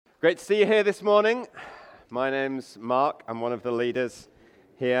Great to see you here this morning. My name's Mark. I'm one of the leaders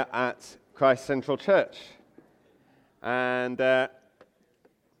here at Christ Central Church. And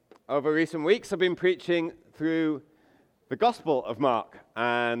over recent weeks, I've been preaching through the Gospel of Mark.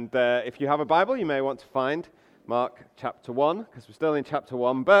 And if you have a Bible, you may want to find Mark chapter 1, because we're still in chapter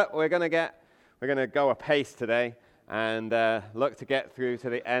 1. But we're going to go a pace today and look to get through to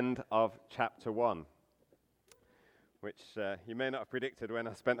the end of chapter 1. Which you may not have predicted when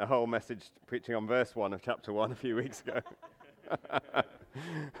I spent a whole message preaching on verse 1 of chapter 1 a few weeks ago. But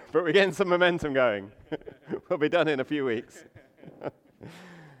we're getting some momentum going. We'll be done in a few weeks.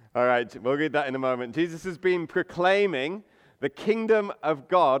 All right, we'll read that in a moment. Jesus has been proclaiming the kingdom of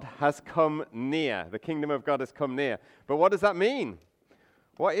God has come near. The kingdom of God has come near. But what does that mean?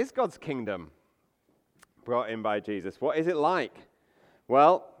 What is God's kingdom brought in by Jesus? What is it like?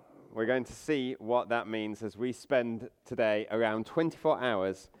 Well, we're going to see what that means as we spend today around 24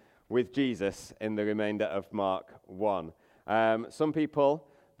 hours with Jesus in the remainder of Mark 1. Some people,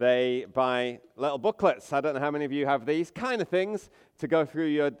 they buy little booklets. I don't know how many of you have these kind of things to go through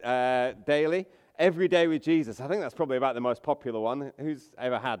your daily. Every Day with Jesus. I think that's probably about the most popular one. Who's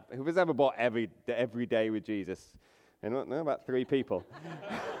ever bought Every Day with Jesus? Anyone? No, about 3 people.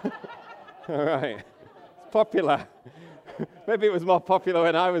 All right. It's popular. Maybe it was more popular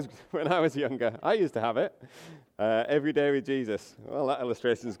when I was younger. I used to have it. Every Day with Jesus. Well, that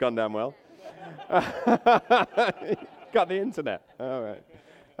illustration's gone down well. Got the internet. All right.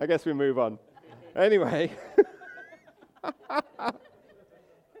 I guess we move on. Anyway.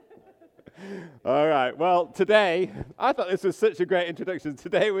 All right. Well, today, I thought this was such a great introduction.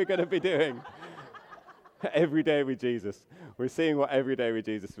 Today we're going to be doing Every Day with Jesus. We're seeing what Every Day with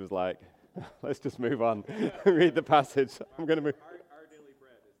Jesus was like. Let's just move on. Read the passage. I'm going to move. Our daily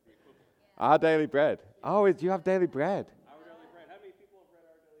bread is the equivalent. Our daily bread. Oh, do you have daily bread? Our daily bread. How many people have read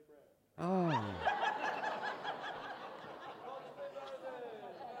Our Daily Bread? Oh.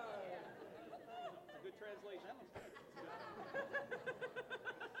 Good translation.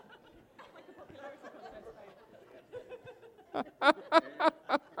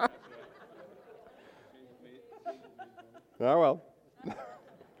 Oh, well.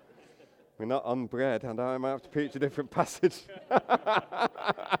 We're not on bread, and I might have to preach a different passage.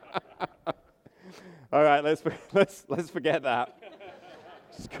 All right, let's forget that.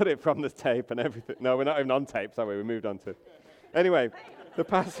 Just cut it from the tape and everything. No, we're not even on tape, sorry, we moved on to. Anyway, the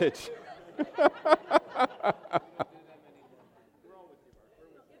passage.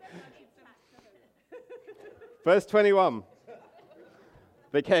 Verse 21.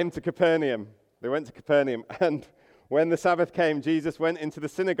 They came to Capernaum. They went to Capernaum, and when the Sabbath came, Jesus went into the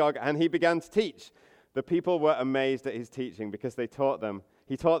synagogue and he began to teach. The people were amazed at his teaching because he taught them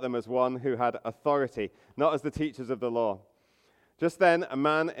as one who had authority, not as the teachers of the law. Just then, a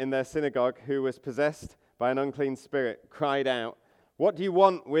man in their synagogue who was possessed by an unclean spirit cried out, "What do you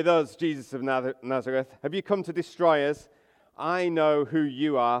want with us, Jesus of Nazareth? Have you come to destroy us? I know who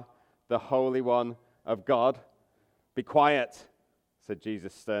you are, the Holy One of God." "Be quiet," said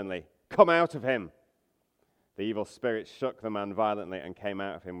Jesus sternly. "Come out of him." The evil spirit shook the man violently and came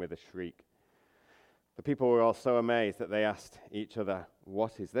out of him with a shriek. The people were all so amazed that they asked each other,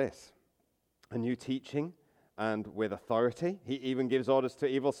 "What is this? A new teaching and with authority? He even gives orders to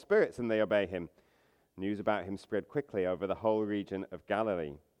evil spirits and they obey him." News about him spread quickly over the whole region of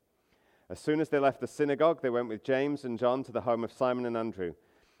Galilee. As soon as they left the synagogue, they went with James and John to the home of Simon and Andrew.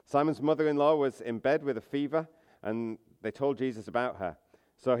 Simon's mother-in-law was in bed with a fever, and they told Jesus about her.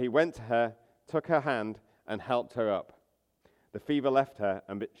 So he went to her, took her hand, and helped her up. The fever left her,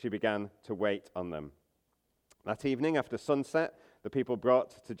 and she began to wait on them. That evening, after sunset, the people brought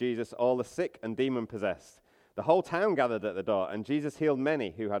to Jesus all the sick and demon-possessed. The whole town gathered at the door, and Jesus healed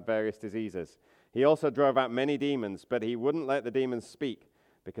many who had various diseases. He also drove out many demons, but he wouldn't let the demons speak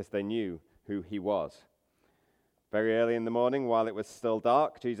because they knew who he was. Very early in the morning, while it was still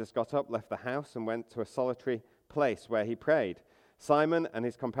dark, Jesus got up, left the house, and went to a solitary place where he prayed. Simon and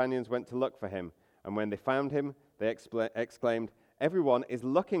his companions went to look for him. And when they found him, they exclaimed, "Everyone is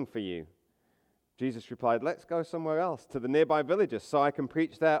looking for you." Jesus replied, "Let's go somewhere else, to the nearby villages, so I can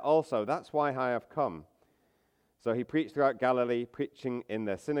preach there also. That's why I have come." So he preached throughout Galilee, preaching in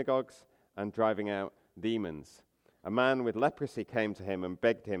their synagogues and driving out demons. A man with leprosy came to him and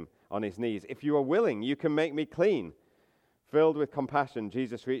begged him on his knees, "If you are willing, you can make me clean." Filled with compassion,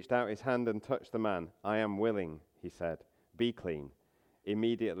 Jesus reached out his hand and touched the man. "I am willing," he said. "Be clean."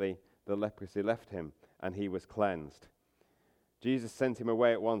 Immediately, the leprosy left him, and he was cleansed. Jesus sent him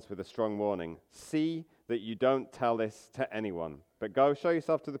away at once with a strong warning. "See that you don't tell this to anyone, but go show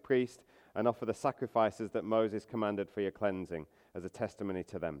yourself to the priest and offer the sacrifices that Moses commanded for your cleansing: as a testimony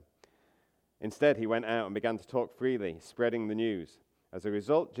to them. Instead, he went out and began to talk freely, spreading the news. As a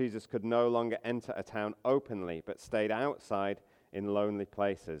result, Jesus could no longer enter a town openly, but stayed outside in lonely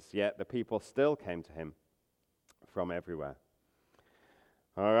places. Yet the people still came to him from everywhere.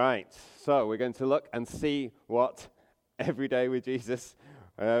 All right, so we're going to look and see what every day with Jesus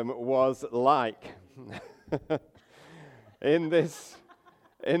was like. In this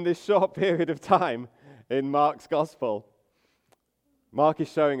short period of time in Mark's gospel, Mark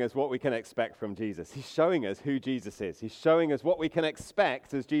is showing us what we can expect from Jesus. He's showing us who Jesus is. He's showing us what we can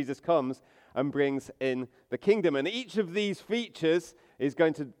expect as Jesus comes and brings in the kingdom. And each of these features is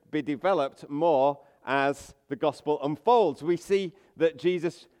going to be developed more as the gospel unfolds. We see that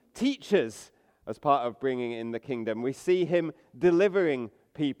Jesus teaches as part of bringing in the kingdom. We see him delivering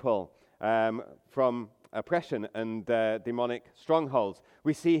people from oppression and demonic strongholds.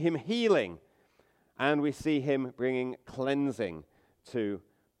 We see him healing, and we see him bringing cleansing to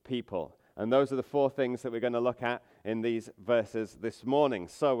people. And those are the four things that we're going to look at in these verses this morning.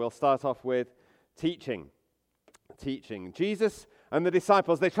 So we'll start off with teaching. Jesus and the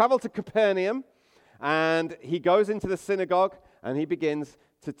disciples, they travel to Capernaum, and he goes into the synagogue and he begins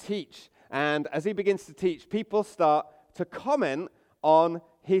to teach. And as he begins to teach, people start to comment on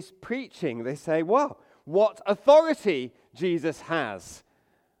his preaching. They say, wow, what authority Jesus has.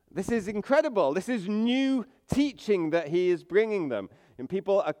 This is incredible. This is new teaching that he is bringing them. And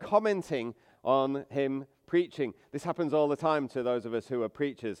people are commenting on him preaching. This happens all the time to those of us who are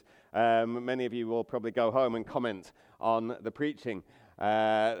preachers. Many of you will probably go home and comment on the preaching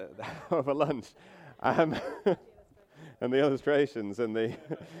over lunch. And the illustrations and the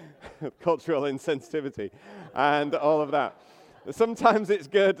cultural insensitivity and all of that. Sometimes it's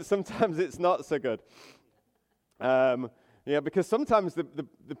good, sometimes it's not so good. Because sometimes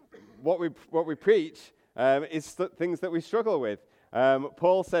what we preach is things that we struggle with.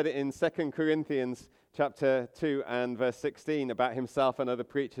 Paul said it in 2 Corinthians chapter 2 and verse 16 about himself and other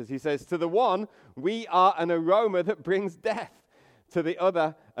preachers. He says, to the one, we are an aroma that brings death. To the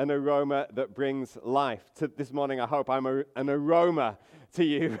other, an aroma that brings life. This morning, I hope I'm an aroma to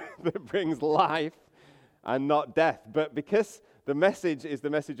you that brings life and not death. But because the message is the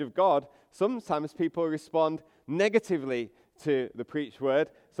message of God, sometimes people respond negatively to the preached word,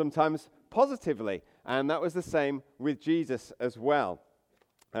 sometimes positively. And that was the same with Jesus as well.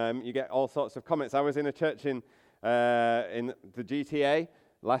 You get all sorts of comments. I was in a church in the GTA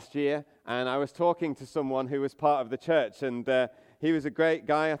last year, and I was talking to someone who was part of the church, and he was a great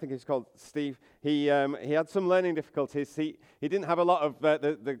guy. I think he's called Steve. He had some learning difficulties. He didn't have a lot of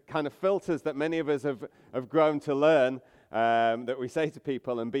the kind of filters that many of us have grown to learn, that we say to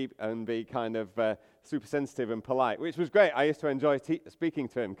people and be kind of super sensitive and polite, which was great. I used to enjoy speaking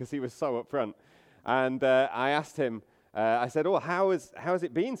to him because he was so upfront. And I asked him, I said, oh, how has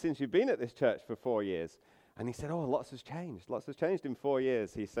it been since you've been at this church for 4 years? And he said, oh, lots has changed. Lots has changed in 4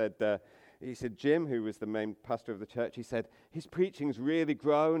 years. He said, Jim, who was the main pastor of the church, he said, his preaching's really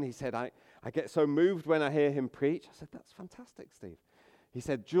grown. He said, I get so moved when I hear him preach. I said, that's fantastic, Steve. He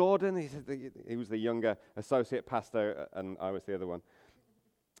said, Jordan, he was the younger associate pastor, and I was the other one.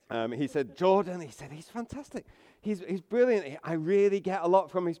 He said, Jordan, he said, he's fantastic. He's brilliant. I really get a lot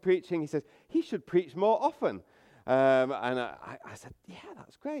from his preaching. He says, he should preach more often. And I said, yeah,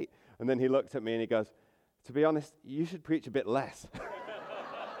 that's great. And then he looked at me and he goes, to be honest, you should preach a bit less.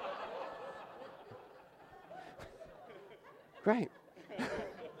 Great.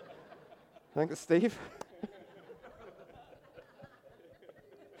 Thanks, Steve.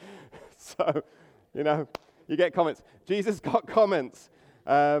 So, you get comments. Jesus got comments.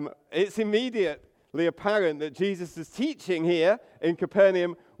 It's immediately apparent that Jesus' teaching here in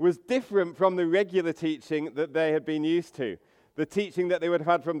Capernaum was different from the regular teaching that they had been used to, the teaching that they would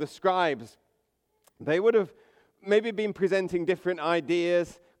have had from the scribes. They would have maybe been presenting different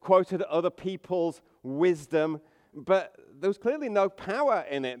ideas, quoted other people's wisdom, but there was clearly no power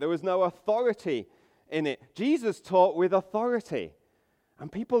in it. There was no authority in it. Jesus taught with authority,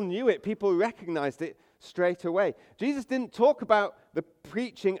 and people knew it. People recognized it straight away. Jesus didn't talk about the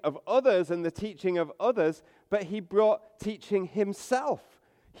preaching of others and the teaching of others, but he brought teaching himself.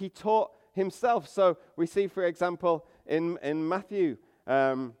 He taught himself. So we see, for example, in Matthew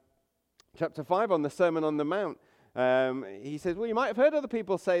chapter 5 on the Sermon on the Mount, he says, well, you might have heard other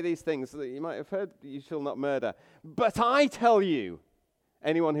people say these things. You might have heard, you shall not murder. But I tell you,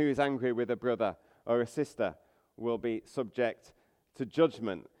 anyone who is angry with a brother or a sister will be subject to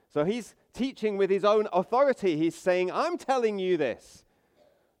judgment. So he's teaching with his own authority. He's saying, I'm telling you this.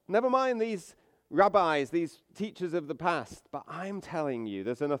 Never mind these rabbis, these teachers of the past, but I'm telling you.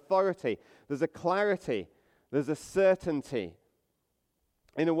 There's an authority, there's a clarity, there's a certainty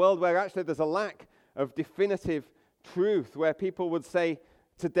in a world where actually there's a lack of definitive truth, where people would say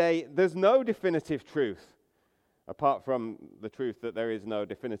today there's no definitive truth, apart from the truth that there is no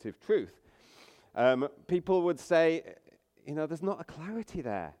definitive truth. People would say, there's not a clarity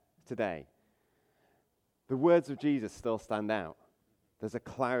there today. The words of Jesus still stand out. There's a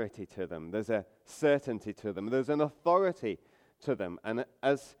clarity to them. There's a certainty to them. There's an authority to them. And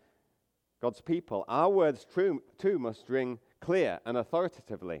as God's people, our words too must ring clear and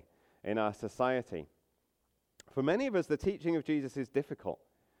authoritatively in our society. For many of us, the teaching of Jesus is difficult.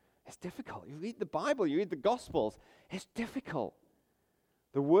 It's difficult. You read the Bible, you read the Gospels. It's difficult.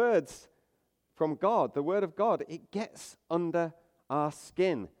 The words from God, the Word of God, it gets under our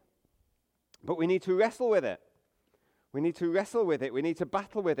skin. But we need to wrestle with it. We need to wrestle with it. We need to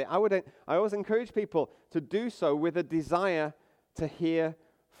battle with it. I always encourage people to do so with a desire to hear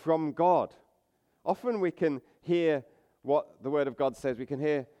from God. Often we can hear what the Word of God says. We can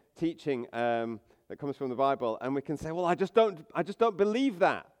hear teaching that comes from the Bible, and we can say, well, I just don't believe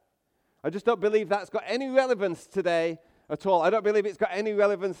that. I just don't believe that's got any relevance today at all. I don't believe it's got any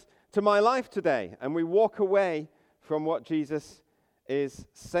relevance to my life today. And we walk away from what Jesus is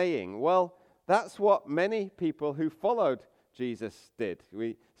saying. Well, that's what many people who followed Jesus did.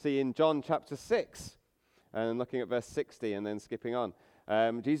 We see in John chapter 6, and looking at verse 60 and then skipping on.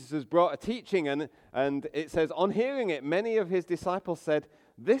 Jesus has brought a teaching, and it says, on hearing it, many of his disciples said,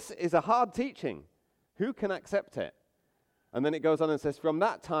 this is a hard teaching. Who can accept it? And then it goes on and says, from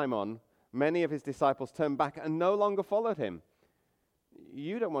that time on, many of his disciples turned back and no longer followed him.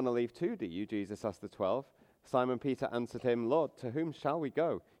 You don't want to leave too, do you? Jesus asked the 12. Simon Peter answered him, Lord, to whom shall we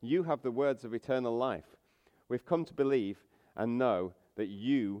go? You have the words of eternal life. We've come to believe and know that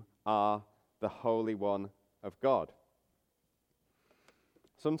you are the Holy One of God.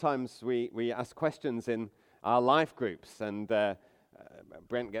 Sometimes we ask questions in our life groups, and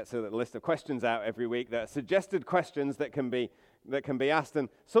Brent gets a list of questions out every week that are suggested questions that can be asked. And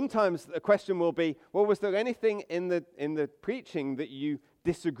sometimes the question will be, well, was there anything in the preaching that you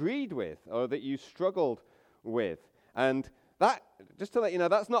disagreed with or that you struggled with? And that, just to let you know,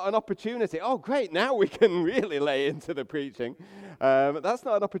 that's not an opportunity. Oh, great, now we can really lay into the preaching. That's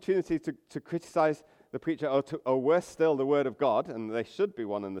not an opportunity to criticize the preacher or worse still, the Word of God, and they should be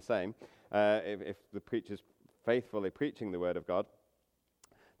one and the same if the preacher's faithfully preaching the Word of God.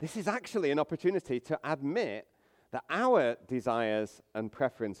 This is actually an opportunity to admit that our desires and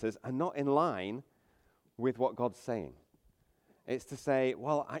preferences are not in line with what God's saying. It's to say,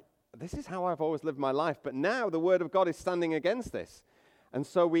 well, this is how I've always lived my life, but now the Word of God is standing against this. And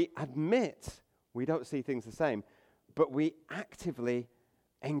so we admit we don't see things the same, but we actively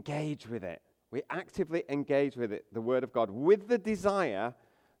engage with it. We actively engage with it, the Word of God, with the desire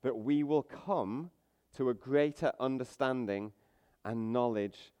that we will come to a greater understanding and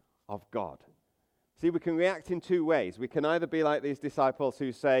knowledge of God. See, we can react in two ways. We can either be like these disciples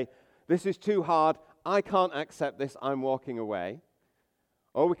who say, this is too hard, I can't accept this, I'm walking away.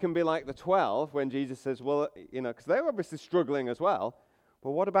 Or we can be like the 12 when Jesus says, well, because they're obviously struggling as well,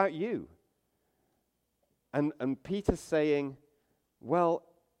 but what about you? And Peter's saying, well,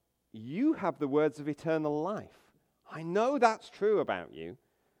 you have the words of eternal life. I know that's true about you.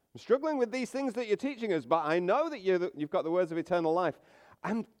 I'm struggling with these things that you're teaching us, but I know that you've got the words of eternal life.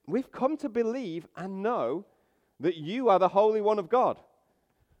 And we've come to believe and know that you are the Holy One of God.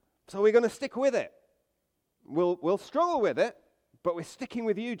 So we're going to stick with it. We'll struggle with it, but we're sticking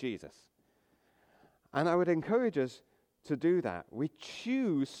with you, Jesus. And I would encourage us to do that. We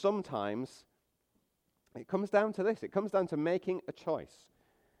choose sometimes, it comes down to this. It comes down to making a choice.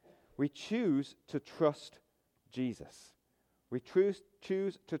 We choose to trust Jesus. We choose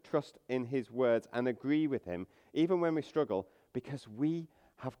to trust in his words and agree with him, even when we struggle, because we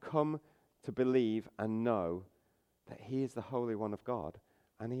have come to believe and know that he is the Holy One of God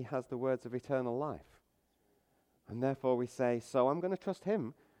and he has the words of eternal life. And therefore we say, so I'm going to trust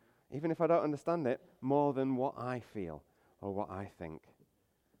him, even if I don't understand it, more than what I feel or what I think.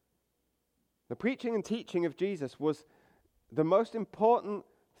 The preaching and teaching of Jesus was the most important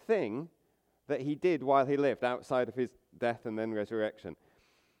thing that he did while he lived, outside of his death and then resurrection.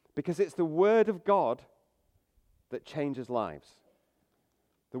 Because it's the Word of God that changes lives.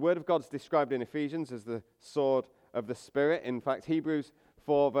 The Word of God is described in Ephesians as the sword of the Spirit. In fact, Hebrews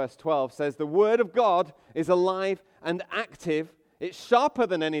 4 verse 12 says, the Word of God is alive and active. It's sharper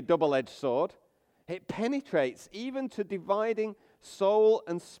than any double-edged sword. It penetrates even to dividing soul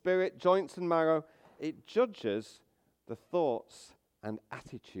and spirit, joints and marrow. It judges the thoughts and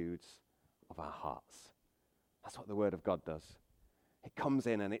attitudes of our hearts. That's what the Word of God does. It comes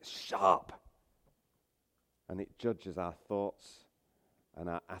in and it's sharp. And it judges our thoughts and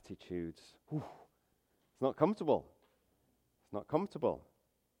our attitudes. It's not comfortable. It's not comfortable.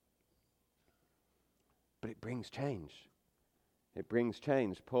 But it brings change. It brings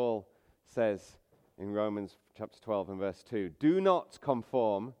change. Paul says in Romans chapter 12 and verse 2, do not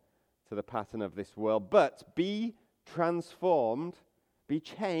conform to the pattern of this world, but be transformed, be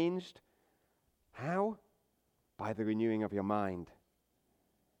changed. How? By the renewing of your mind.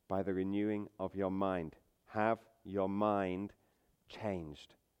 By the renewing of your mind. Have your mind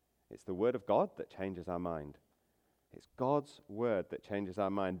changed. It's the word of God that changes our mind. It's God's word that changes our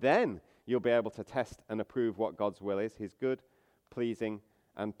mind. Then you'll be able to test and approve what God's will is, his good, pleasing,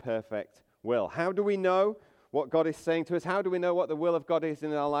 and perfect will. How do we know what God is saying to us? How do we know what the will of God is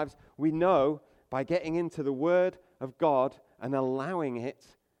in our lives? We know by getting into the word of God and allowing it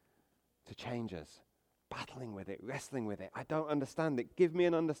to change us. Battling with it, wrestling with it. I don't understand it. Give me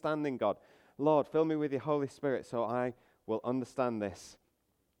an understanding, God. Lord, fill me with your Holy Spirit so I will understand this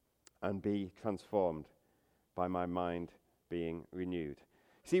and be transformed by my mind being renewed.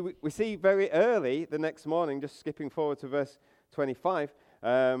 See, we see very early the next morning, just skipping forward to verse 35,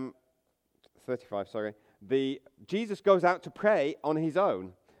 Jesus goes out to pray on his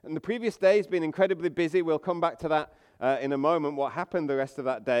own. And the previous day has been incredibly busy. We'll come back to that in a moment, what happened the rest of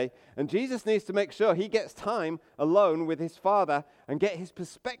that day. And Jesus needs to make sure he gets time alone with his Father and get his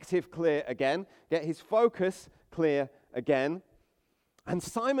perspective clear again, get his focus clear again. And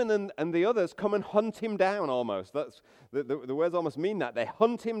Simon and the others come and hunt him down almost. That's the words almost mean that. They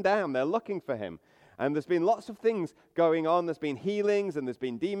hunt him down. They're looking for him. And there's been lots of things going on. There's been healings and there's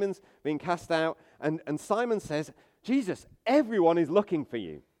been demons being cast out. And Simon says, Jesus, everyone is looking for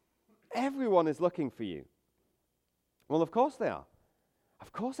you. Everyone is looking for you. Well, of course they are.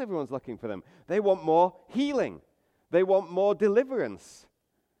 Of course everyone's looking for them. They want more healing. They want more deliverance.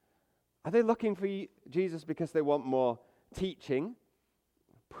 Are they looking for Jesus because they want more teaching?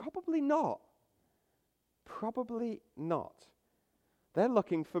 Probably not. Probably not. They're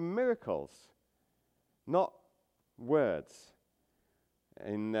looking for miracles, not words.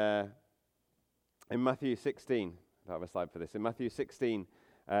 In Matthew 16, I have a slide for this. In Matthew 16,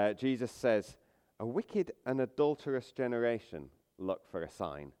 Jesus says, a wicked and adulterous generation look for a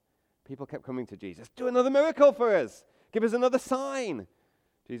sign. People kept coming to Jesus, do another miracle for us. Give us another sign.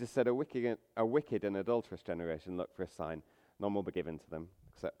 Jesus said, a wicked and adulterous generation look for a sign. None will be given to them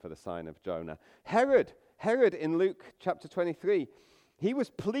except for the sign of Jonah. Herod in Luke chapter 23, he was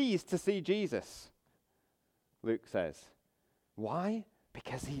pleased to see Jesus, Luke says. Why?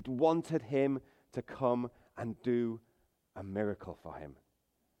 Because he'd wanted him to come and do a miracle for him.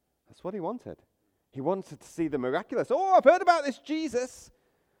 That's what he wanted. He wanted to see the miraculous. Oh, I've heard about this Jesus.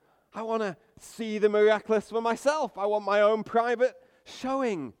 I want to see the miraculous for myself. I want my own private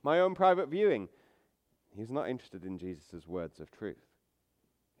showing, my own private viewing. He's not interested in Jesus' words of truth.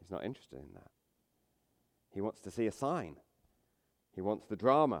 He's not interested in that. He wants to see a sign. He wants the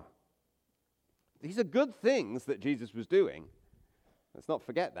drama. These are good things that Jesus was doing. Let's not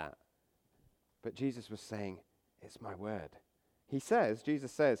forget that. But Jesus was saying, it's my word.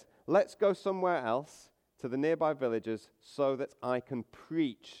 Jesus says, let's go somewhere else to the nearby villages so that I can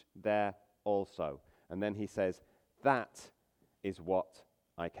preach there also. And then he says, that is what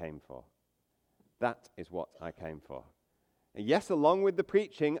I came for. That is what I came for. And yes, along with the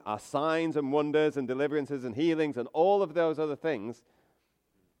preaching are signs and wonders and deliverances and healings and all of those other things.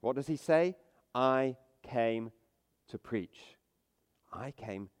 What does he say? I came to preach. I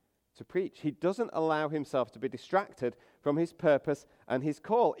came to preach. He doesn't allow himself to be distracted from his purpose and his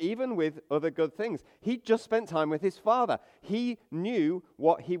call, even with other good things. He just spent time with his Father. He knew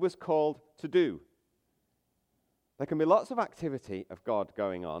what he was called to do. There can be lots of activity of God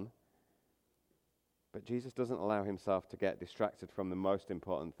going on, but Jesus doesn't allow himself to get distracted from the most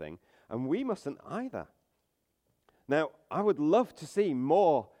important thing, and we mustn't either. Now, I would love to see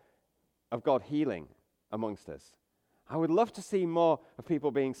more of God healing amongst us. I would love to see more of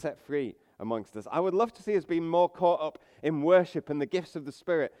people being set free amongst us. I would love to see us being more caught up in worship and the gifts of the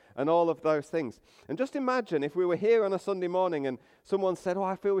Spirit and all of those things. And just imagine if we were here on a Sunday morning and someone said,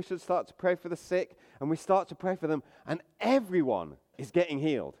 I feel we should start to pray for the sick, and we start to pray for them, and everyone is getting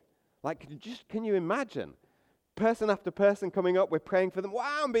healed. Like, can you imagine? Person after person coming up, we're praying for them.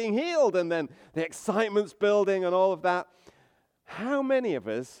 Wow, I'm being healed. And then the excitement's building and all of that. How many of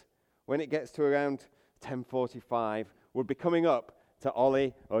us, when it gets to around 10:45, would be coming up to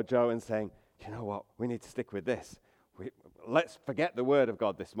Ollie or Joe and saying, you know what, we need to stick with this. Let's forget the word of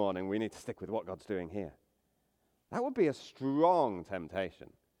God this morning. We need to stick with what God's doing here. That would be a strong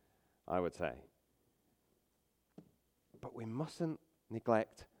temptation, I would say. But we mustn't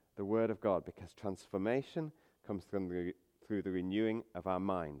neglect the word of God, because transformation comes through through the renewing of our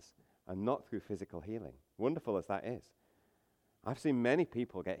minds and not through physical healing. Wonderful as that is. I've seen many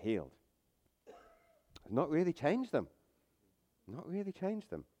people get healed. Not really changed them. Not really changed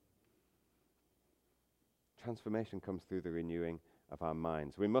them. Transformation comes through the renewing of our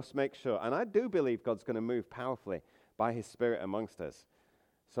minds. We must make sure, and I do believe God's going to move powerfully by his Spirit amongst us.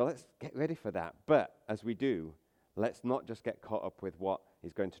 So let's get ready for that. But as we do, let's not just get caught up with what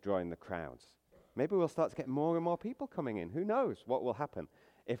is going to draw in the crowds. Maybe we'll start to get more and more people coming in. Who knows what will happen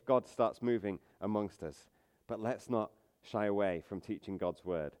if God starts moving amongst us. But let's not shy away from teaching God's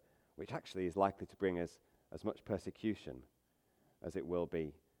word, which actually is likely to bring us as much persecution as it will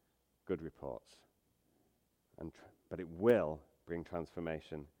be good reports. But it will bring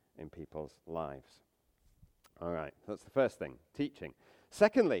transformation in people's lives. All right, that's the first thing, teaching.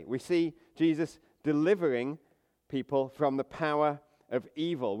 Secondly, we see Jesus delivering people from the power of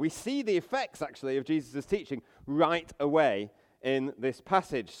evil. We see the effects, actually, of Jesus' teaching right away in this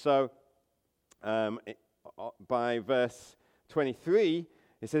passage. So, by verse 23,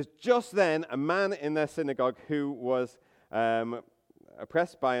 it says, "Just then, a man in their synagogue who was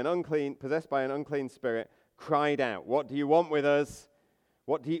possessed by an unclean spirit, cried out, 'What do you want with us?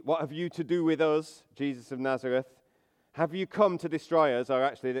 What have you to do with us, Jesus of Nazareth? Have you come to destroy us?'" Or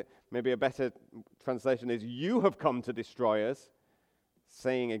actually, maybe a better translation is, "You have come to destroy us,"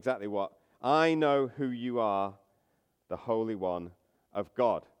 saying exactly what? "I know who you are, the Holy One of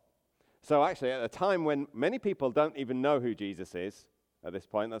God." So actually, at a time when many people don't even know who Jesus is at this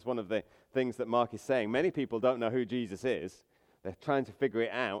point, that's one of the things that Mark is saying. Many people don't know who Jesus is. They're trying to figure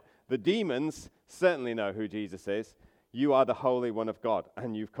it out. The demons certainly know who Jesus is. "You are the Holy One of God,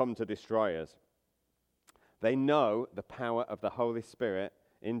 and you've come to destroy us." They know the power of the Holy Spirit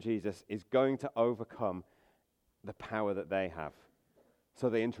in Jesus is going to overcome the power that they have. So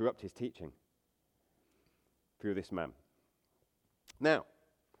they interrupt his teaching through this man. Now,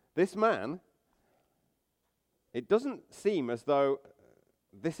 this man, it doesn't seem as though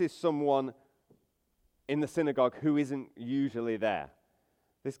this is someone in the synagogue who isn't usually there.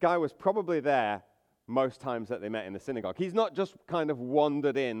 This guy was probably there most times that they met in the synagogue. He's not just kind of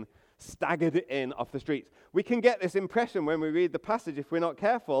wandered in, staggered in off the streets. We can get this impression when we read the passage, if we're not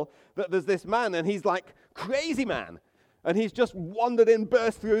careful, that there's this man and he's like crazy man. And he's just wandered in,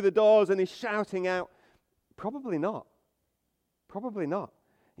 burst through the doors, and he's shouting out. Probably not. Probably not.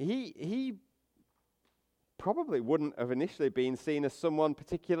 He probably wouldn't have initially been seen as someone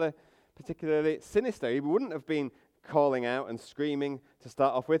particularly sinister. He wouldn't have been calling out and screaming to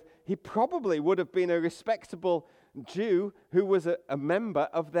start off with. He probably would have been a respectable Jew who was a member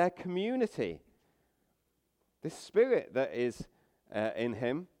of their community. This spirit that is in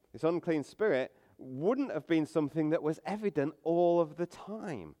him, this unclean spirit, wouldn't have been something that was evident all of the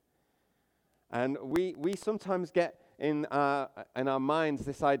time. And we sometimes get in our minds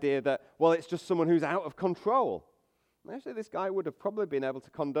this idea that, well, it's just someone who's out of control. Actually, this guy would have probably been able to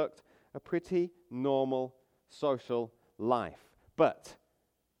conduct a pretty normal social life. But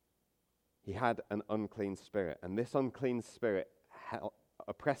he had an unclean spirit, and this unclean spirit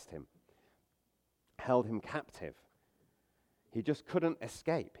oppressed him, held him captive. He just couldn't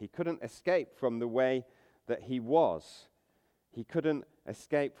escape. He couldn't escape from the way that he was. He couldn't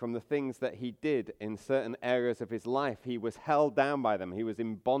escape from the things that he did in certain areas of his life. He was held down by them. He was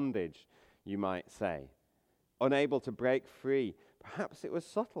in bondage, you might say, unable to break free. Perhaps it was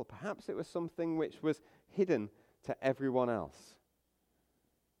subtle. Perhaps it was something which was hidden to everyone else.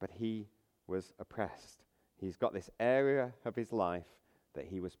 But he was oppressed. He's got this area of his life that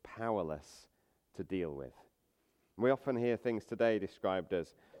he was powerless to deal with. We often hear things today described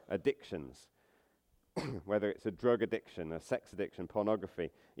as addictions, whether it's a drug addiction, a sex addiction,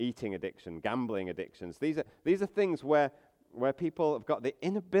 pornography, eating addiction, gambling addictions. These are things where people have got the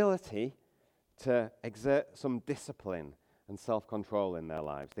inability to exert some discipline and self-control in their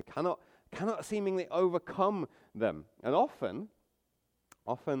lives. They cannot seemingly overcome them. And often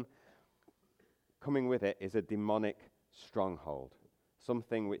coming with it is a demonic stronghold,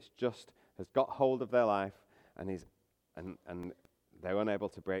 something which just has got hold of their life and they're unable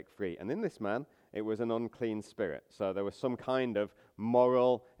to break free. And in this man, it was an unclean spirit. So there was some kind of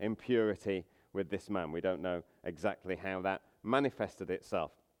moral impurity with this man. We don't know exactly how that manifested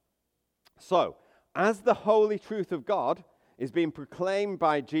itself. So, as the holy truth of God is being proclaimed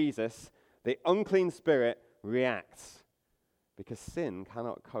by Jesus, the unclean spirit reacts. Because sin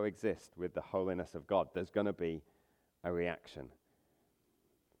cannot coexist with the holiness of God. There's going to be a reaction.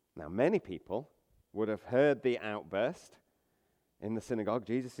 Now, many people would have heard the outburst in the synagogue.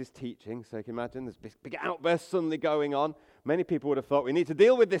 Jesus is teaching, so you can imagine there's this big outburst suddenly going on. Many people would have thought, we need to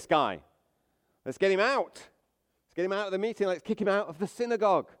deal with this guy. Let's get him out. Let's get him out of the meeting. Let's kick him out of the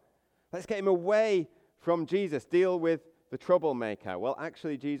synagogue. Let's get him away from Jesus. Deal with the troublemaker. Well,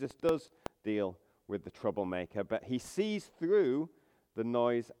 actually, Jesus does deal with the troublemaker, but he sees through the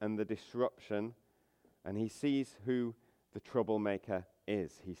noise and the disruption, and he sees who the troublemaker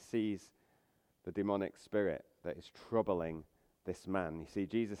is. He sees the demonic spirit that is troubling this man. You see,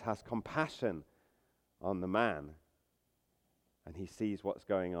 Jesus has compassion on the man, and he sees what's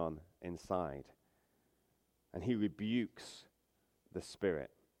going on inside, and he rebukes the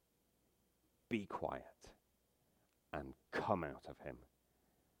spirit. Be quiet and come out of him.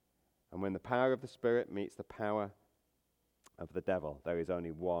 And when the power of the Spirit meets the power of the devil, there is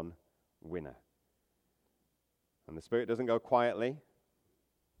only one winner. And the Spirit doesn't go quietly.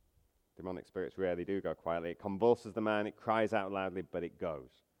 Demonic spirits rarely do go quietly. It convulses the man, it cries out loudly, but it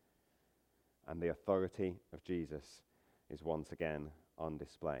goes. And the authority of Jesus is once again on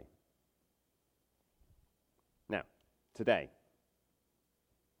display. Now, today,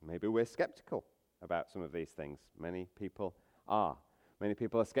 maybe we're skeptical about some of these things. Many people are. Many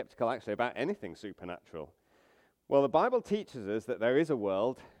people are skeptical actually about anything supernatural. Well, the Bible teaches us that there is a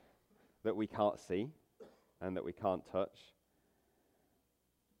world that we can't see and that we can't touch.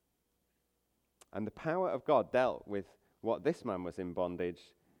 And the power of God dealt with what this man was in bondage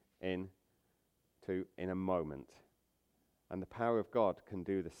in a moment. And the power of God can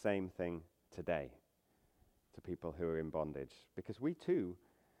do the same thing today to people who are in bondage. Because we too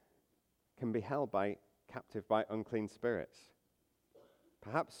can be held captive by unclean spirits.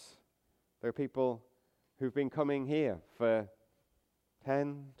 Perhaps there are people who've been coming here for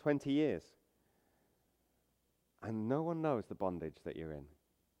 10, 20 years, and no one knows the bondage that you're in.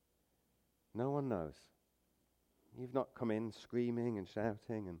 No one knows. You've not come in screaming and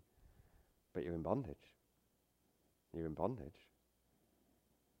shouting, but you're in bondage. You're in bondage.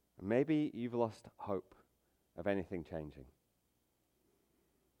 And maybe you've lost hope of anything changing.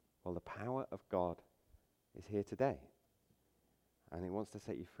 Well, the power of God is here today. And he wants to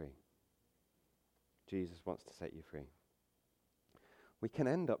set you free. Jesus wants to set you free. We can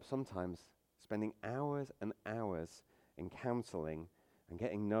end up sometimes spending hours and hours in counseling and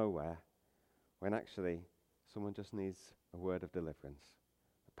getting nowhere when actually someone just needs a word of deliverance,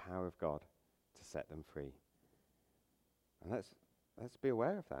 the power of God to set them free. And let's be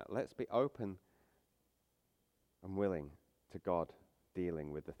aware of that. Let's be open and willing to God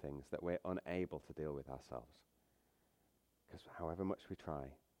dealing with the things that we're unable to deal with ourselves. Because however much we try,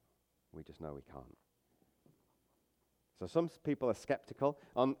 we just know we can't. So some people are skeptical.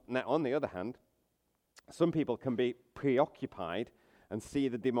 Now, on the other hand, some people can be preoccupied and see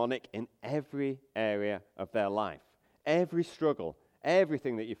the demonic in every area of their life. Every struggle,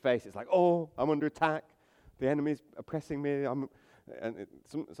 everything that you face, it's like, oh, I'm under attack. The enemy's oppressing me.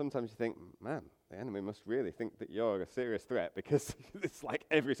 Sometimes you think, man, the enemy must really think that you're a serious threat because it's like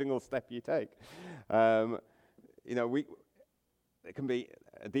every single step you take. It can be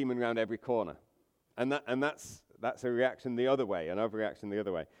a demon around every corner. And that's a reaction the other way, an overreaction the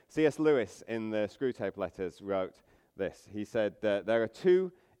other way. C.S. Lewis in the Screwtape Letters wrote this. He said, there are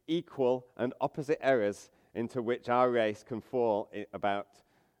two equal and opposite errors into which our race can fall about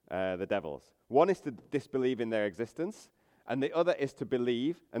the devils. One is to disbelieve in their existence, and the other is to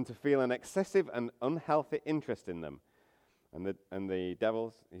believe and to feel an excessive and unhealthy interest in them. And the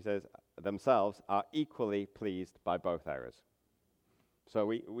devils, he says, themselves are equally pleased by both errors. So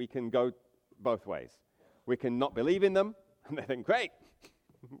we can go both ways. We can not believe in them, and they think, great,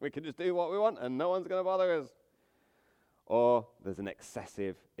 we can just do what we want, and no one's going to bother us. Or there's an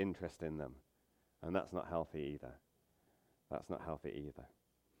excessive interest in them, and that's not healthy either. That's not healthy either.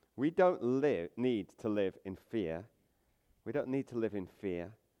 We don't need to live in fear. We don't need to live in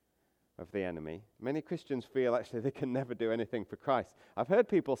fear of the enemy. Many Christians feel actually they can never do anything for Christ. I've heard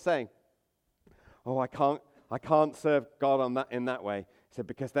people saying, oh, I can't serve God in that way. So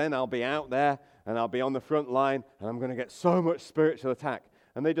because then I'll be out there and I'll be on the front line and I'm going to get so much spiritual attack.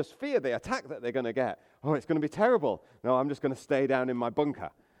 And they just fear the attack that they're going to get. Oh, it's going to be terrible. No, I'm just going to stay down in my bunker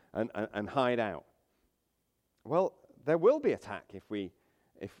and hide out. Well, there will be attack if we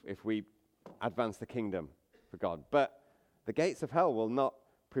advance the kingdom for God. But the gates of hell will not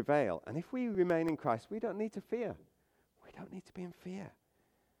prevail. And if we remain in Christ, we don't need to fear. We don't need to be in fear.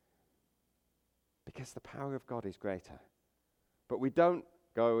 Because the power of God is greater. But we don't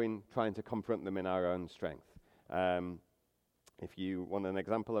go in trying to confront them in our own strength. If you want an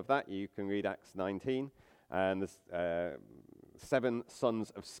example of that, you can read Acts 19. And there's 7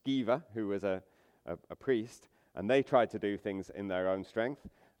 sons of Sceva, who was a priest, and they tried to do things in their own strength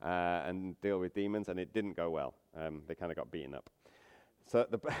and deal with demons, and it didn't go well. They kind of got beaten up. So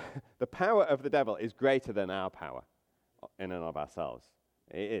the power of the devil is greater than our power in and of ourselves.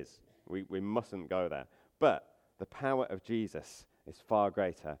 It is. We mustn't go there. But the power of Jesus is far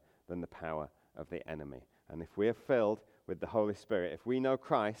greater than the power of the enemy. And if we are filled with the Holy Spirit, if we know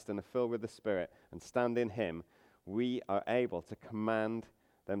Christ and are filled with the Spirit and stand in him, we are able to command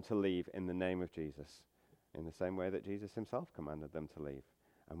them to leave in the name of Jesus, in the same way that Jesus himself commanded them to leave.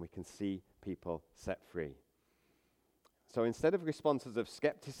 And we can see people set free. So instead of responses of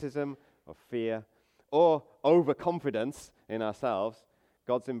skepticism, of fear, or overconfidence in ourselves,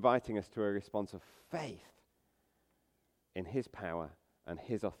 God's inviting us to a response of faith in his power and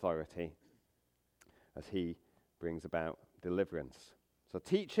his authority as he brings about deliverance. So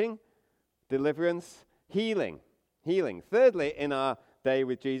teaching, deliverance, healing. Thirdly, in our day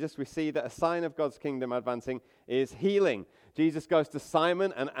with Jesus, we see that a sign of God's kingdom advancing is healing. Jesus goes to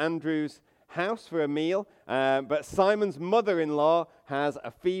Simon and Andrew's house for a meal, but Simon's mother-in-law has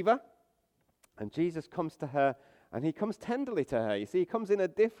a fever, and Jesus comes to her, and he comes tenderly to her. You see, he comes in a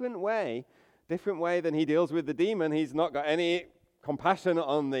different way than he deals with the demon. He's not got any compassion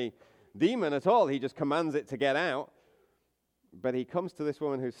on the demon at all. He just commands it to get out. But he comes to this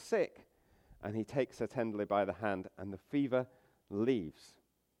woman who's sick, and he takes her tenderly by the hand, and the fever leaves.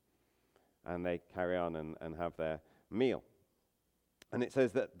 And they carry on and have their meal. And it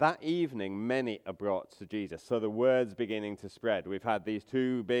says that evening many are brought to Jesus. So the word's beginning to spread. We've had these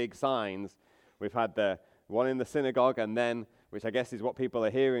two big signs. We've had the one in the synagogue, and then, which I guess is what people are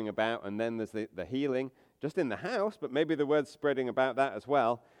hearing about, and then there's the healing just in the house, but maybe the word's spreading about that as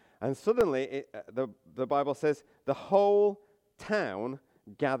well. And suddenly, the Bible says, the whole town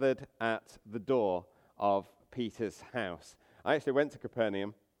gathered at the door of Peter's house. I actually went to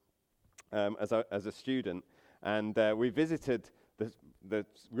Capernaum as a student, and we visited the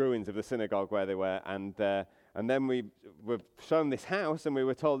ruins of the synagogue where they were, and then we were shown this house, and we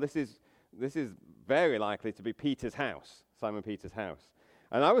were told this is very likely to be Peter's house, Simon Peter's house.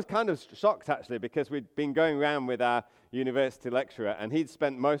 And I was kind of shocked, actually, because we'd been going around with our university lecturer, and he'd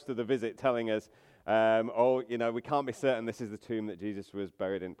spent most of the visit telling us, we can't be certain this is the tomb that Jesus was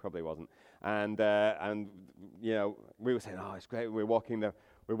buried in. Probably wasn't. And we were saying, oh, it's great. We're walking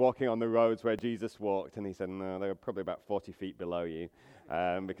on the roads where Jesus walked, and he said, no, they're probably about 40 feet below you,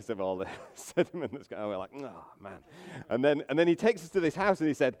 because of all the sediment that's going on. We're like, oh, man. And then he takes us to this house, and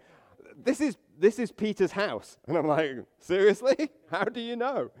he said, this is Peter's house. And I'm like, seriously? How do you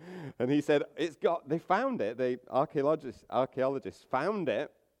know? And he said, they found it. The archaeologists found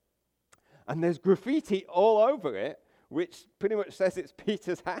it, and there's graffiti all over it, which pretty much says it's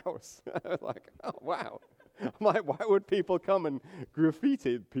Peter's house. I was like, oh, wow. I'm like, why would people come and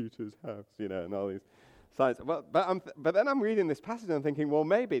graffiti Peter's house, and all these signs? Well, but then I'm reading this passage and I'm thinking, well,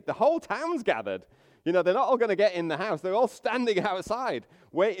 maybe the whole town's gathered. They're not all going to get in the house. They're all standing outside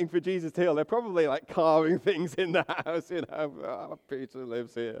waiting for Jesus to heal. They're probably like carving things in the house, Oh, Peter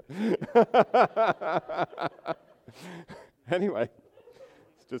lives here. Anyway,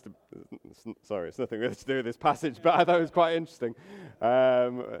 it's nothing really to do with this passage, but I thought it was quite interesting.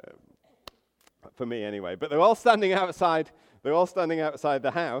 For me anyway. But they're all standing outside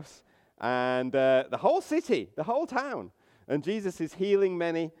the house, and the whole city, the whole town. And Jesus is healing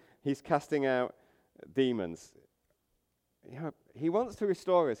many. He's casting out demons. He wants to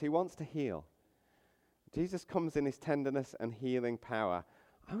restore us. He wants to heal. Jesus comes in his tenderness and healing power.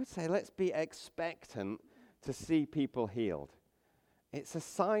 I would say let's be expectant to see people healed. It's a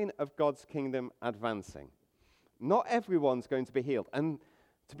sign of God's kingdom advancing. Not everyone's going to be healed. And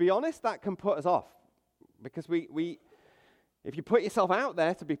to be honest, that can put us off, because if you put yourself out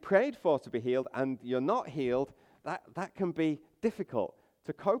there to be prayed for to be healed and you're not healed, that can be difficult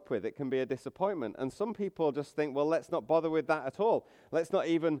to cope with. It can be a disappointment. And some people just think, well, let's not bother with that at all. Let's not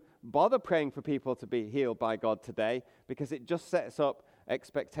even bother praying for people to be healed by God today, because it just sets up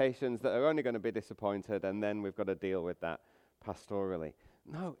expectations that are only going to be disappointed, and then we've got to deal with that pastorally.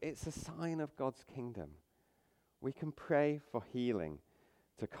 No, it's a sign of God's kingdom. We can pray for healing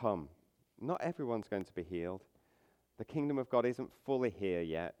to come. Not everyone's going to be healed. The kingdom of God isn't fully here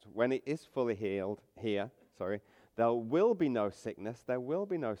yet. When it is fully there will be no sickness, there will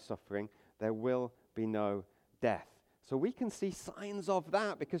be no suffering, there will be no death. So we can see signs of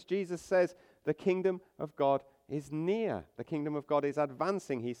that, because Jesus says the kingdom of God is near. The kingdom of God is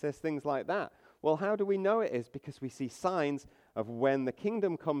advancing. He says things like that. Well, how do we know it is? Because we see signs of when the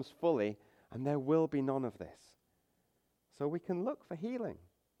kingdom comes fully, and there will be none of this. So we can look for healing.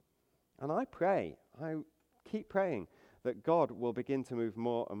 And I keep praying that God will begin to move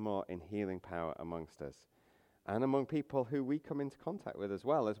more and more in healing power amongst us, and among people who we come into contact with as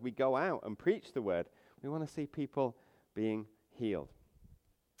well. As we go out and preach the word, we want to see people being healed.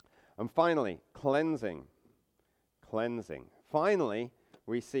 And finally, cleansing. Cleansing. Finally,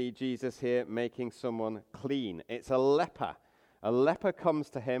 we see Jesus here making someone clean. It's a leper. A leper comes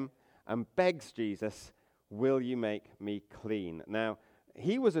to him and begs Jesus, will you make me clean? Now,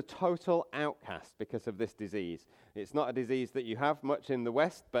 he was a total outcast because of this disease. It's not a disease that you have much in the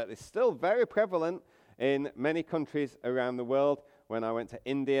West, but it's still very prevalent in many countries around the world. When I went to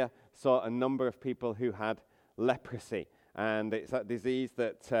India, saw a number of people who had leprosy. And it's a disease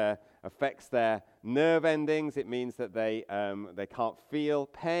that affects their nerve endings. It means that they can't feel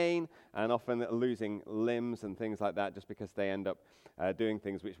pain and often losing limbs and things like that just because they end up doing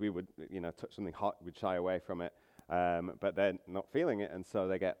things which we would, touch something hot, we'd shy away from it. But they're not feeling it, and so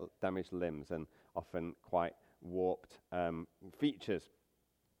they get damaged limbs and often quite warped features.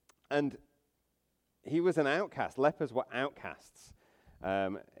 And he was an outcast. Lepers were outcasts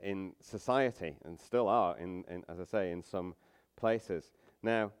in society, and still are, in, as I say, in some places.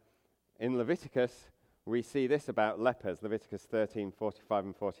 Now, in Leviticus, we see this about lepers, Leviticus 13:45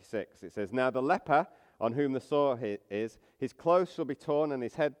 and 46. It says, now the leper on whom the sore is, his clothes shall be torn and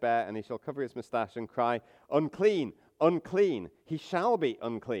his head bare, and he shall cover his moustache and cry, unclean, unclean, he shall be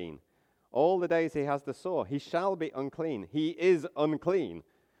unclean. All the days he has the sore, he shall be unclean. He is unclean,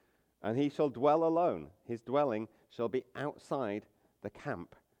 and he shall dwell alone. His dwelling shall be outside the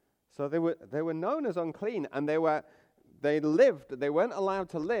camp. So they were known as unclean, and they weren't allowed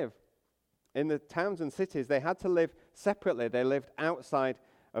to live in the towns and cities. They had to live separately. They lived outside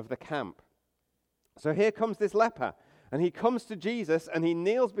of the camp. So here comes this leper, and he comes to Jesus, and he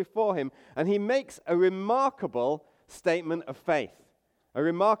kneels before him, and he makes a remarkable statement of faith. A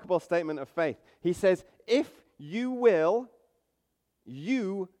remarkable statement of faith. He says, if you will,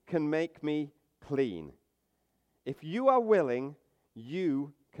 you can make me clean. If you are willing,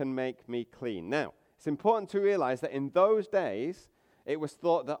 you can make me clean. Now, it's important to realize that in those days, it was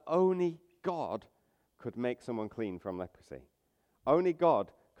thought that only God could make someone clean from leprosy. Only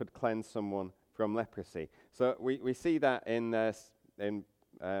God could cleanse someone from leprosy. So we see that in it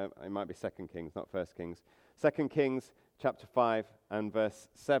might be 2 Kings, not 1 Kings. 2 Kings chapter 5 and verse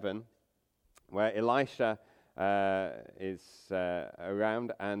 7, where Elisha is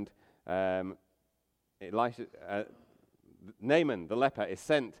around, and Naaman, the leper, is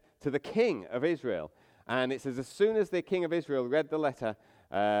sent to the king of Israel. And it says, as soon as the king of Israel read the letter,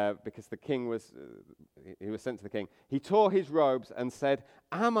 because the king was sent to the king, he tore his robes and said,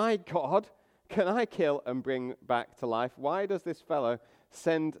 am I God? Can I kill and bring back to life? Why does this fellow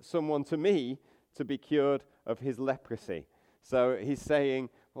send someone to me to be cured of his leprosy? So he's saying,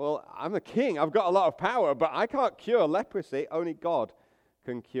 well, I'm a king. I've got a lot of power, but I can't cure leprosy. Only God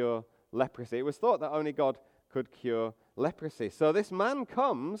can cure leprosy. It was thought that only God could cure leprosy. So this man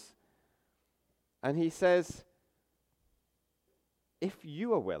comes and he says, if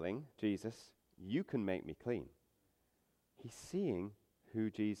you are willing, Jesus, you can make me clean. He's seeing who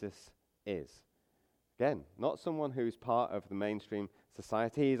Jesus is. Again, not someone who's part of the mainstream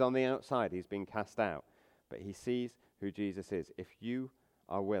society. He's on the outside. He's been cast out. But he sees who Jesus is. If you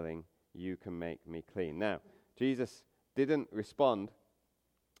are willing, you can make me clean. Now, Jesus didn't respond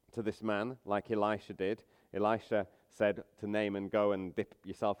to this man like Elisha did. Elisha said to Naaman, go and dip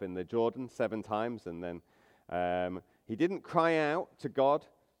yourself in the Jordan 7 times. And then he didn't cry out to God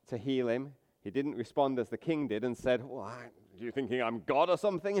to heal him. He didn't respond as the king did and said, well, are you thinking I'm God or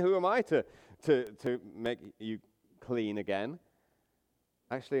something? Who am I to make you clean again?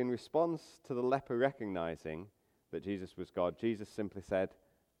 Actually, in response to the leper recognizing that Jesus was God, Jesus simply said,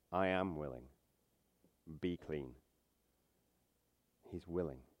 I am willing. Be clean. He's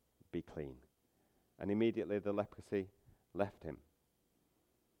willing. Be clean. And immediately the leprosy left him.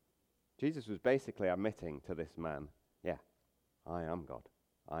 Jesus was basically admitting to this man, yeah, I am God.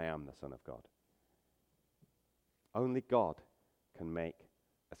 I am the Son of God. Only God can make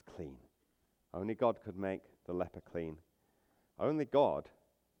us clean. Only God could make the leper clean. Only God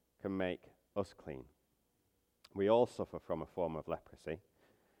can make us clean. We all suffer from a form of leprosy.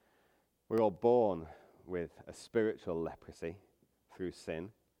 We're all born with a spiritual leprosy through sin.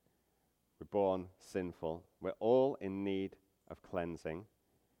 We're born sinful. We're all in need of cleansing.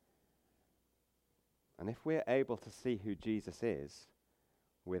 And if we're able to see who Jesus is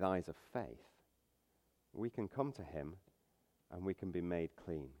with eyes of faith, we can come to him and we can be made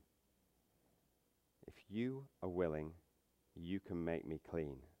clean. If you are willing, you can make me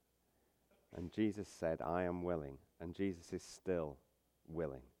clean. And Jesus said, I am willing. And Jesus is still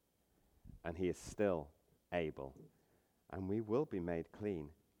willing. And he is still able. And we will be made clean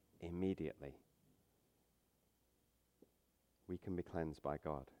immediately. We can be cleansed by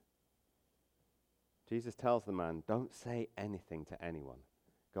God. Jesus tells the man, don't say anything to anyone.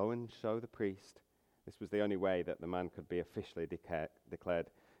 Go and show the priest. This was the only way that the man could be officially declared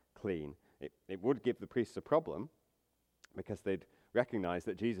clean. It would give the priests a problem because they'd recognize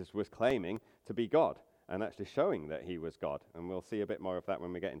that Jesus was claiming to be God and actually showing that he was God. And we'll see a bit more of that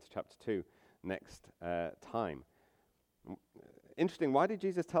when we get into chapter 2 next time. Interesting, why did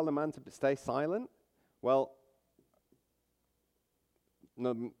Jesus tell the man to stay silent? Well,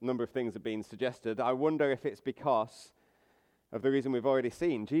 number of things have been suggested. I wonder if it's because of the reason we've already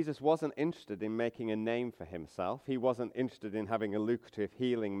seen. Jesus wasn't interested in making a name for himself. He wasn't interested in having a lucrative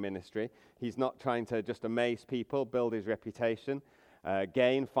healing ministry. He's not trying to just amaze people, build his reputation,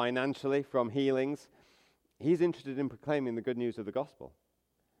 gain financially from healings. He's interested in proclaiming the good news of the gospel.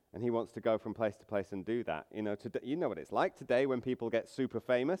 And he wants to go from place to place and do that. You know what it's like today when people get super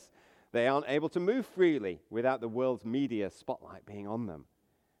famous. They aren't able to move freely without the world's media spotlight being on them.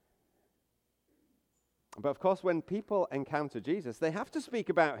 But of course, when people encounter Jesus, they have to speak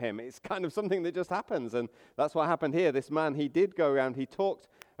about him. It's kind of something that just happens. And that's what happened here. This man, he did go around, he talked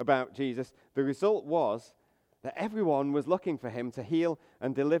about Jesus. The result was that everyone was looking for him to heal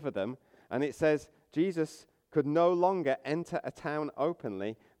and deliver them. And it says Jesus could no longer enter a town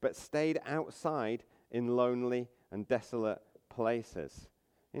openly, but stayed outside in lonely and desolate places.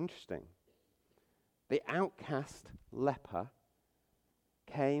 Interesting. The outcast leper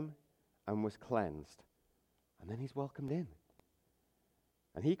came and was cleansed. And then he's welcomed in.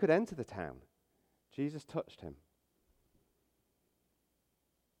 And he could enter the town. Jesus touched him.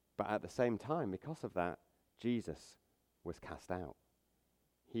 But at the same time, because of that, Jesus was cast out.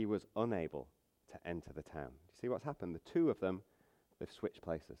 He was unable to enter the town. Do you see what's happened? The two of them, they've switched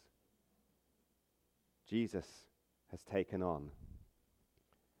places. Jesus has taken on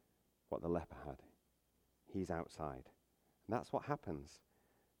what the leper had. He's outside. And that's what happens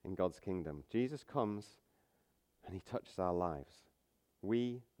in God's kingdom. Jesus comes and he touches our lives.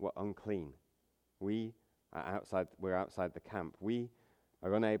 We were unclean. We're outside the camp. We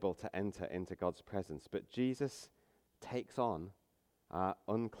are unable to enter into God's presence. But Jesus takes on our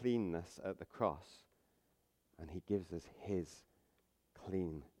uncleanness at the cross, and he gives us his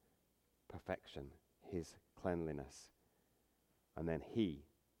clean perfection, his cleanliness. And then he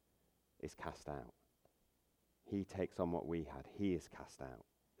is cast out. He takes on what we had. He is cast out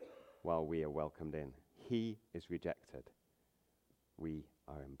while we are welcomed in. He is rejected. We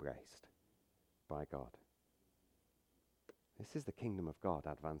are embraced by God. This is the kingdom of God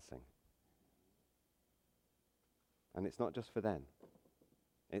advancing. And it's not just for then.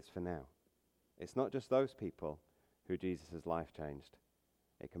 It's for now. It's not just those people who Jesus' life changed.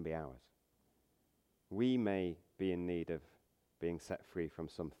 It can be ours. We may be in need of being set free from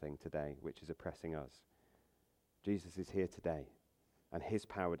something today which is oppressing us. Jesus is here today, and his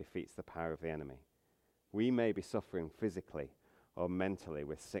power defeats the power of the enemy. We may be suffering physically or mentally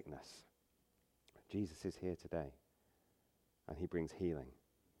with sickness. Jesus is here today, and he brings healing.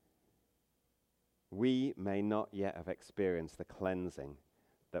 We may not yet have experienced the cleansing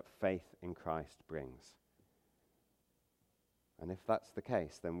that faith in Christ brings. And if that's the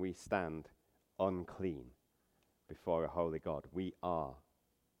case, then we stand unclean before a holy God. We are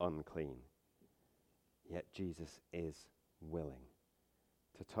unclean. Yet Jesus is willing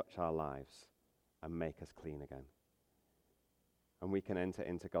to touch our lives and make us clean again. And we can enter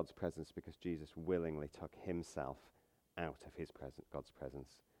into God's presence because Jesus willingly took himself out of God's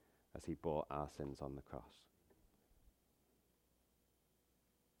presence as he bore our sins on the cross.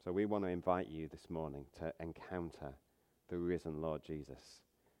 So we want to invite you this morning to encounter the risen Lord Jesus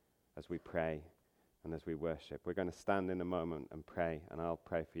as we pray and as we worship. We're going to stand in a moment and pray, and I'll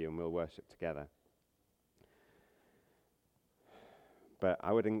pray for you and we'll worship together. But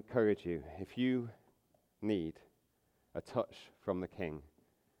I would encourage you, if you need a touch from the King,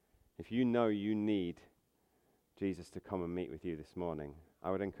 if you know you need Jesus to come and meet with you this morning,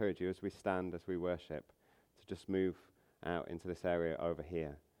 I would encourage you as we stand, as we worship, to just move out into this area over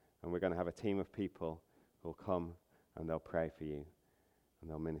here. And we're going to have a team of people who will come and they'll pray for you and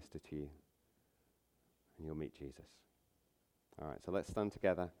they'll minister to you and you'll meet Jesus. All right, so let's stand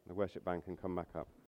together. The worship band can come back up.